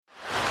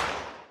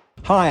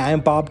Hi, I'm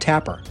Bob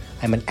Tapper.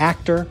 I'm an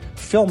actor,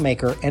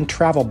 filmmaker, and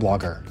travel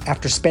blogger.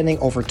 After spending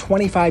over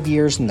 25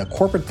 years in the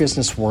corporate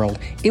business world,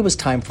 it was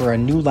time for a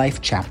new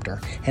life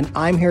chapter. And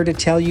I'm here to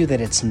tell you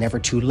that it's never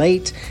too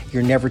late,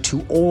 you're never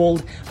too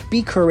old,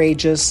 be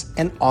courageous,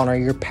 and honor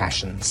your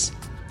passions.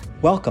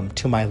 Welcome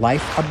to my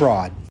life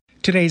abroad.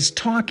 Today's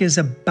talk is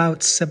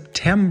about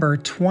September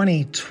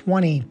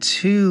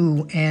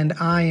 2022, and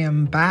I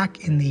am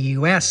back in the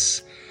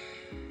US.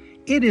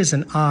 It is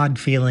an odd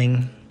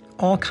feeling.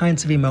 All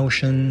kinds of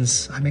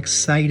emotions. I'm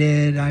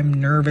excited. I'm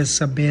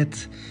nervous a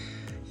bit.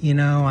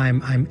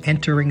 I'm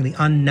entering the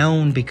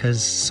unknown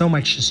because so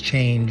much has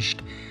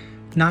changed.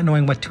 Not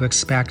knowing what to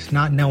expect,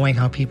 not knowing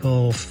how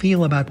people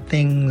feel about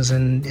things,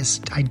 and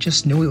I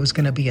just knew it was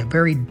going to be a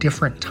very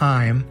different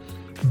time.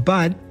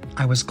 But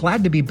I was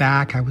glad to be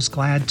back. I was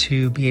glad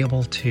to be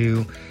able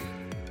to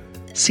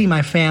see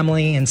my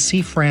family and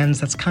see friends.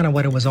 That's kind of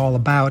what it was all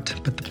about.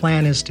 But the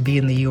plan is to be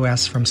in the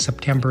U.S. from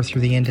September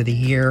through the end of the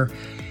year,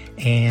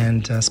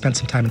 and spent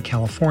some time in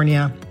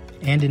California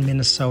and in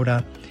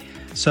Minnesota.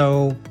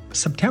 So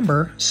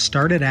September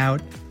started out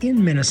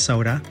in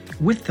Minnesota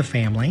with the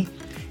family,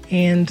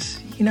 and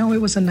it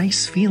was a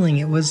nice feeling.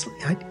 It was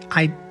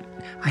I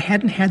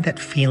hadn't had that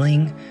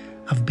feeling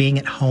of being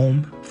at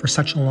home for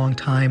such a long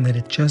time that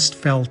it just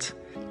felt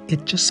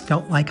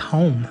like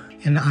home.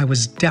 And I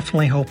was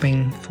definitely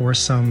hoping for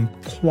some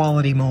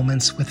quality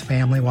moments with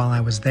family while I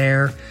was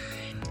there.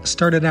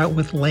 Started out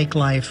with lake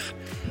life.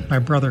 My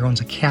brother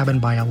owns a cabin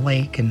by a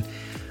lake, and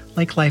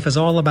lake life is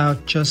all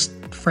about just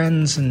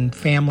friends and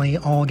family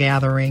all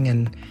gathering,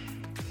 and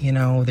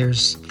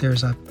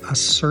there's a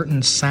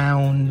certain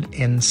sound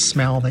and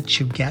smell that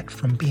you get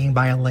from being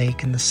by a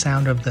lake, and the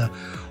sound of the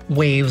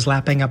waves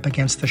lapping up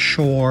against the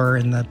shore,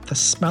 and the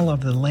smell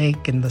of the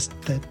lake, and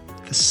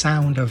the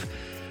sound of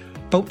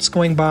boats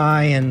going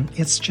by, and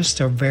it's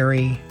just a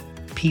very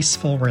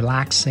peaceful,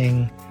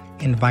 relaxing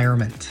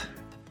environment.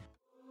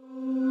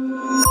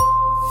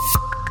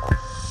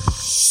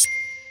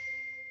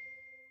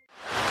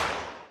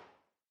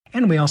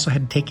 And we also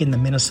had to take in the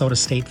Minnesota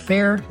State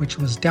Fair, which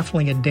was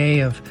definitely a day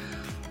of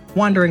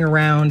wandering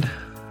around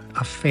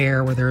a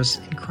fair where there's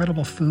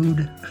incredible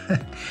food.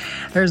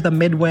 There's the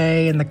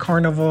Midway and the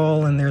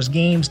Carnival, and there's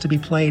games to be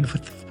played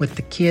with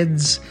the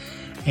kids,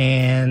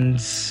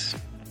 and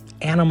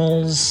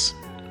animals,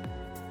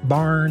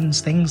 barns,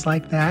 things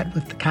like that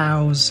with the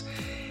cows.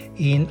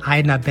 And I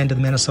had not been to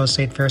the Minnesota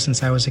State Fair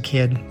since I was a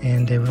kid,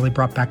 and it really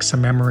brought back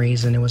some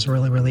memories, and it was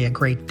really, really a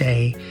great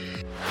day.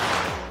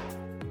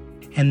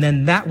 And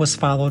then that was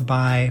followed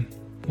by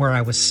where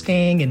I was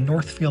staying in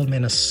Northfield,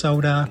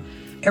 Minnesota.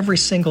 Every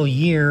single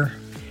year,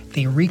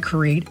 they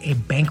recreate a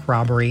bank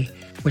robbery,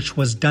 which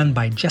was done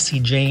by Jesse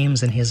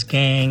James and his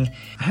gang.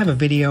 I have a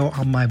video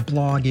on my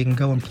blog. You can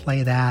go and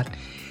play that.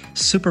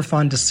 Super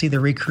fun to see the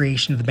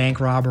recreation of the bank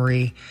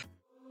robbery.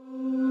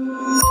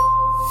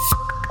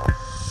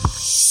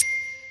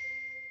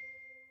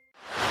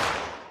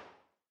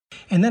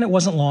 And then it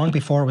wasn't long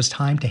before it was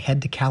time to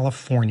head to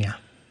California,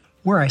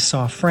 where I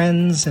saw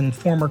friends and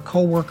former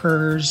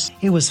coworkers.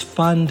 It was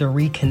fun to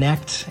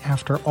reconnect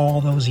after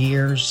all those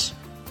years.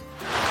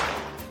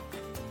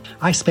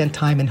 I spent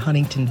time in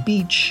Huntington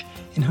Beach.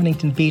 In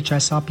Huntington Beach, I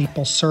saw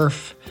people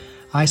surf.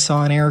 I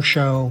saw an air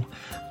show.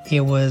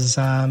 It was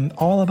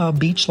all about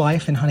beach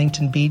life in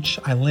Huntington Beach.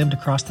 I lived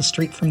across the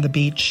street from the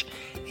beach,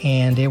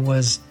 and it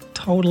was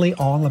totally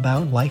all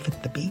about life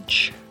at the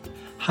beach.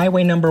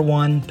 Highway number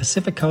 1,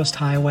 Pacific Coast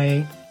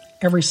Highway,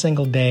 every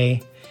single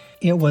day.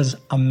 It was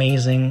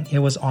amazing. It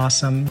was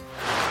awesome.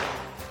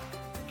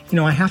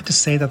 I have to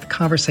say that the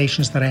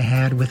conversations that I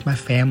had with my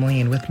family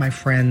and with my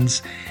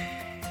friends,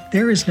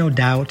 there is no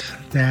doubt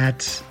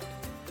that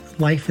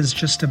life is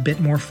just a bit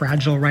more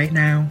fragile right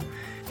now.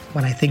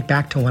 When I think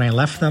back to when I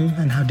left them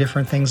and how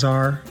different things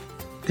are,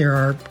 there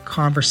are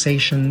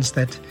conversations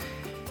that,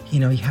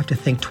 you have to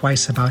think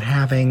twice about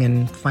having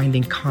and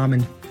finding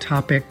common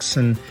topics.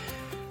 And,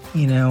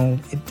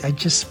 I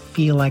just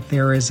feel like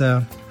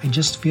I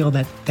just feel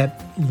that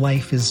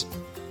life is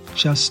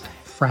just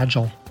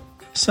fragile.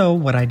 So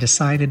what I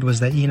decided was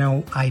that,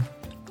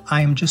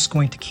 I am just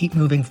going to keep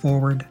moving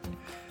forward.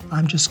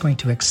 I'm just going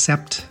to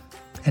accept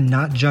and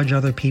not judge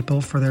other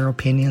people for their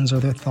opinions or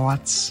their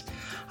thoughts.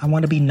 I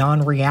want to be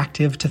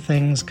non-reactive to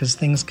things because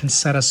things can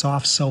set us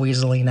off so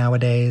easily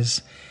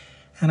nowadays.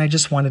 And I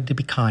just wanted to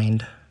be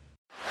kind.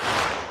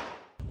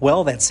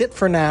 Well, that's it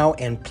for now,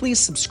 and please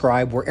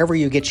subscribe wherever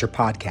you get your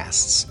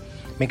podcasts.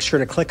 Make sure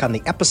to click on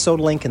the episode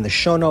link in the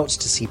show notes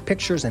to see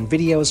pictures and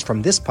videos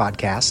from this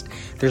podcast.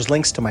 There's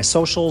links to my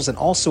socials and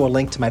also a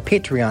link to my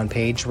Patreon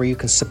page where you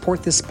can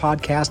support this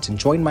podcast and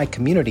join my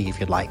community if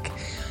you'd like.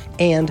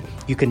 And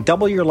you can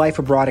double your life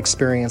abroad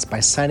experience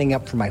by signing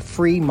up for my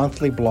free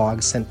monthly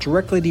blog sent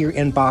directly to your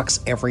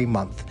inbox every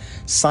month.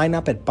 Sign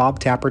up at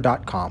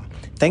bobtapper.com.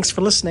 Thanks for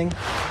listening.